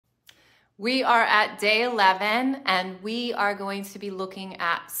We are at day 11 and we are going to be looking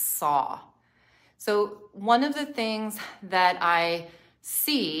at saw. So one of the things that I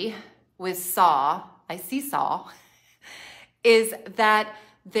see with saw, is that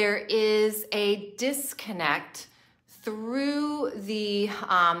there is a disconnect through the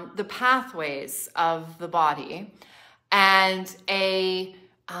pathways of the body and a,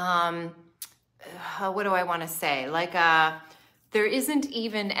 what do I want to say? There isn't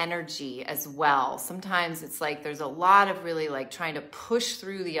even energy as well. Sometimes it's like there's a lot of really like trying to push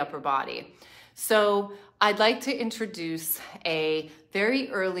through the upper body. So I'd like to introduce a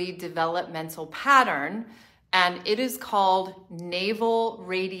very early developmental pattern, and it is called navel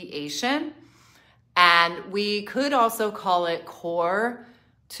radiation. And we could also call it core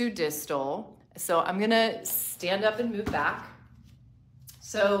to distal. So I'm gonna stand up and move back.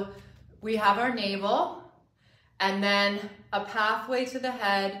 So we have our navel, and then a pathway to the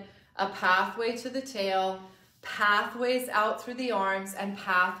head, a pathway to the tail, pathways out through the arms, and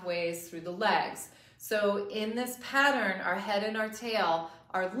pathways through the legs. So in this pattern, our head and our tail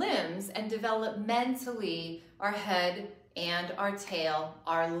are limbs, and developmentally, our head and our tail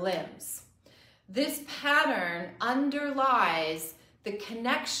are limbs. This pattern underlies the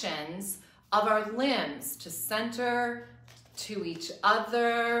connections of our limbs to center, to each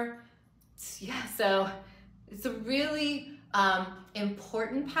other. Yeah, so it's a really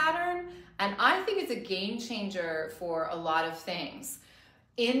important pattern, and I think it's a game changer for a lot of things.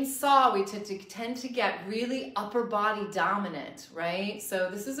 In saw, we tend to get really upper body dominant, right? So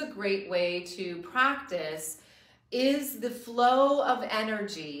this is a great way to practice is the flow of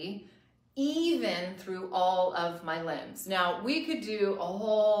energy even through all of my limbs. Now, we could do a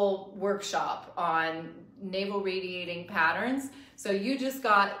whole workshop on navel radiating patterns, so you just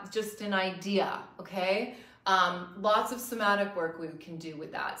got an idea, okay? Lots of somatic work we can do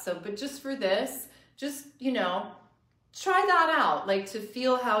with that. So, but just for this, try that out, like to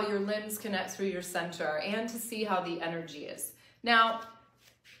feel how your limbs connect through your center and to see how the energy is. Now,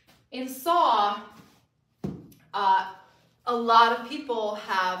 in saw, a lot of people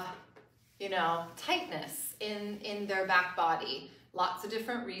have, tightness in their back body, lots of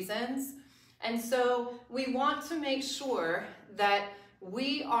different reasons. And so we want to make sure that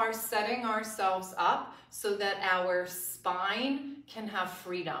we are setting ourselves up so that our spine can have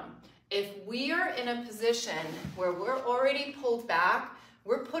freedom. If we are in a position where we're already pulled back,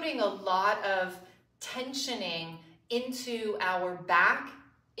 we're putting a lot of tensioning into our back,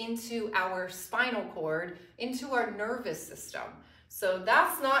 into our spinal cord, into our nervous system. So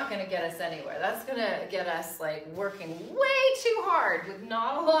that's not gonna get us anywhere. That's gonna get us like working way too hard with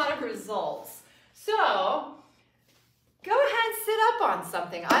not a lot of results. So go ahead, sit up on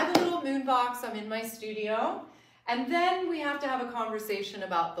something. I have a little moon box, I'm in my studio. And then we have to have a conversation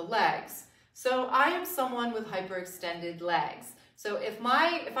about the legs. So I am someone with hyperextended legs. So if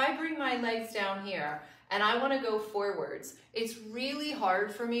I bring my legs down here and I wanna go forwards, it's really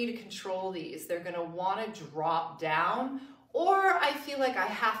hard for me to control these. They're gonna wanna drop down, or I feel like I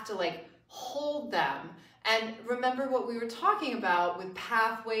have to like hold them. And remember what we were talking about with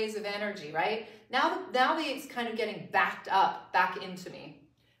pathways of energy, right? Now it's kind of getting backed up, back into me.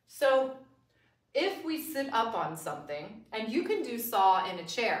 So if we sit up on something, and you can do saw in a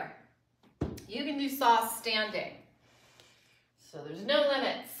chair, you can do saw standing. So there's no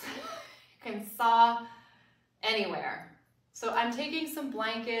limits. You can saw anywhere. So I'm taking some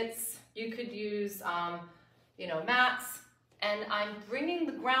blankets. You could use, mats, and I'm bringing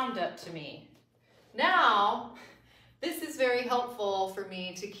the ground up to me. Now, this is very helpful for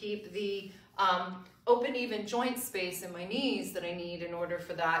me to keep the open, even joint space in my knees that I need in order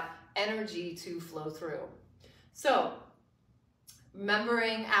for that energy to flow through. So,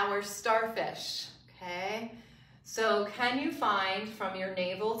 remembering our starfish, okay? So, can you find from your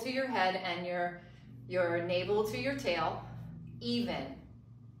navel to your head and your navel to your tail even?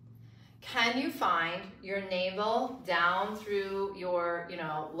 Can you find your navel down through your,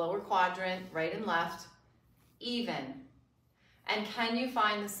 lower quadrant, right and left, even? And can you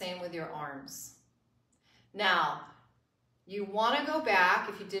find the same with your arms? Now, you want to go back,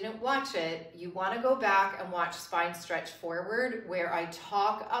 if you didn't watch it, you want to go back and watch Spine Stretch Forward, where I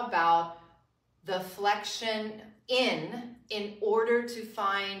talk about the flexion in order to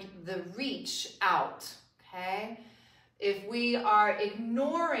find the reach out, okay? If we are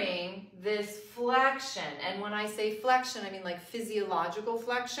ignoring this flexion, and when I say flexion, I mean like physiological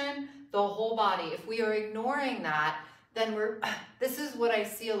flexion, the whole body. If we are ignoring that, then this is what I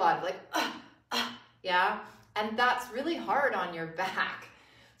see a lot of, like, yeah? And that's really hard on your back.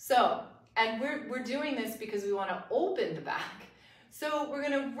 So, and we're doing this because we want to open the back. So we're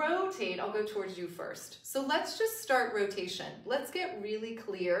gonna rotate. I'll go towards you first. So let's just start rotation. Let's get really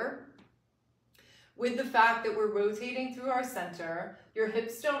clear with the fact that we're rotating through our center. Your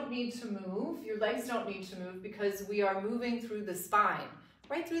hips don't need to move, your legs don't need to move, because we are moving through the spine,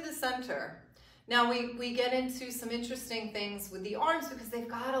 right through the center. Now we get into some interesting things with the arms because they've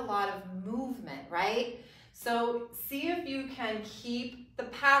got a lot of movement, right? So see if you can keep the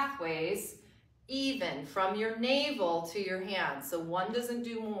pathways even from your navel to your hands. So one doesn't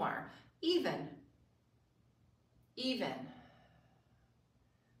do more. Even. Even.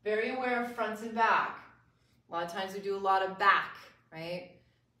 Very aware of front and back. A lot of times we do a lot of back, right?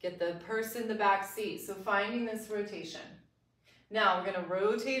 Get the person in the back seat. So finding this rotation. Now we're going to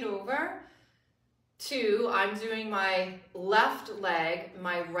rotate over to, I'm doing my left leg,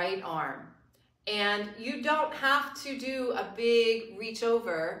 my right arm. And you don't have to do a big reach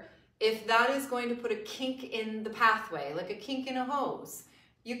over if that is going to put a kink in the pathway, like a kink in a hose.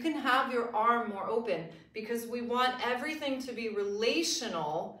 You can have your arm more open because we want everything to be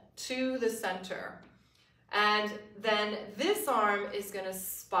relational to the center. And then this arm is going to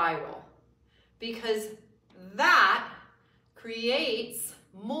spiral because that creates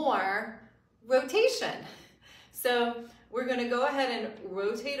more rotation. So we're going to go ahead and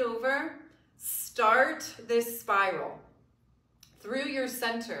rotate over, start this spiral through your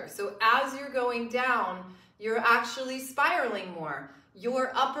center. So as you're going down, you're actually spiraling more.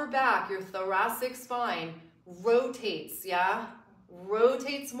 Your upper back, your thoracic spine rotates, yeah?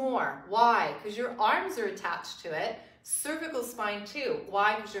 Rotates more. Why? Because your arms are attached to it. Cervical spine too.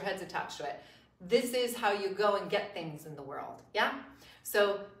 Why? Because your head's attached to it. This is how you go and get things in the world, yeah?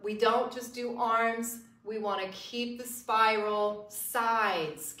 So we don't just do arms. We want to keep the spiral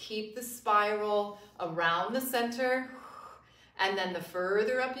sides, keep the spiral around the center. And then the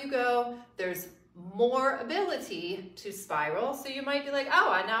further up you go, there's more ability to spiral. So you might be like,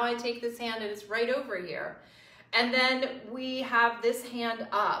 oh, now I take this hand and it's right over here. And then we have this hand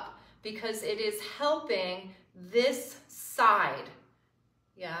up because it is helping this side.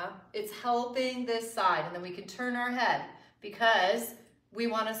 Yeah, it's helping this side. And then we can turn our head because we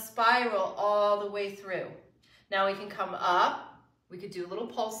want to spiral all the way through. Now we can come up. We could do a little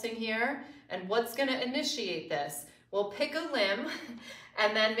pulsing here. And what's going to initiate this? We'll pick a limb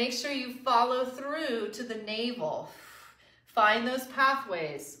and then make sure you follow through to the navel. Find those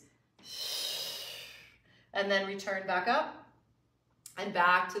pathways. And then return back up and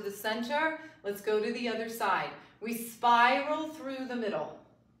back to the center. Let's go to the other side. We spiral through the middle.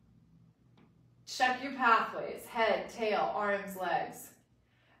 Check your pathways, head, tail, arms, legs.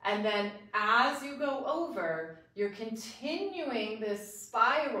 And then as you go over, you're continuing this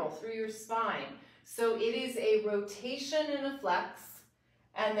spiral through your spine. So it is a rotation and a flex.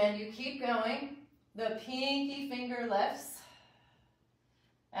 And then you keep going. The pinky finger lifts.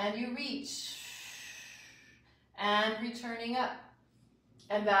 And you reach. And returning up.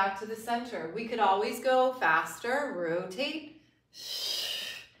 And back to the center. We could always go faster, rotate.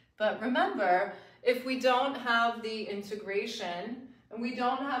 But remember, if we don't have the integration and we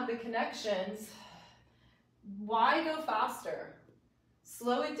don't have the connections, why go faster?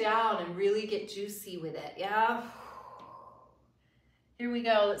 Slow it down and really get juicy with it, yeah? Here we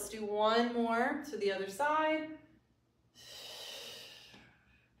go. Let's do one more to the other side.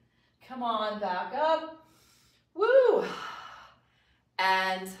 Come on, back up. Woo!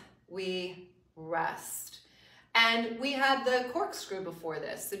 And we rest. And we had the corkscrew before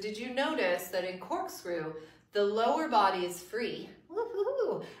this. So did you notice that in corkscrew, the lower body is free,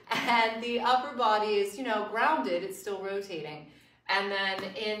 woo-hoo-hoo, and the upper body is, you know, grounded, it's still rotating. And then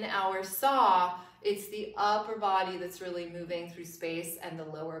in our saw, it's the upper body that's really moving through space and the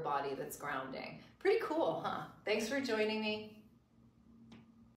lower body that's grounding. Pretty cool, huh? Thanks for joining me.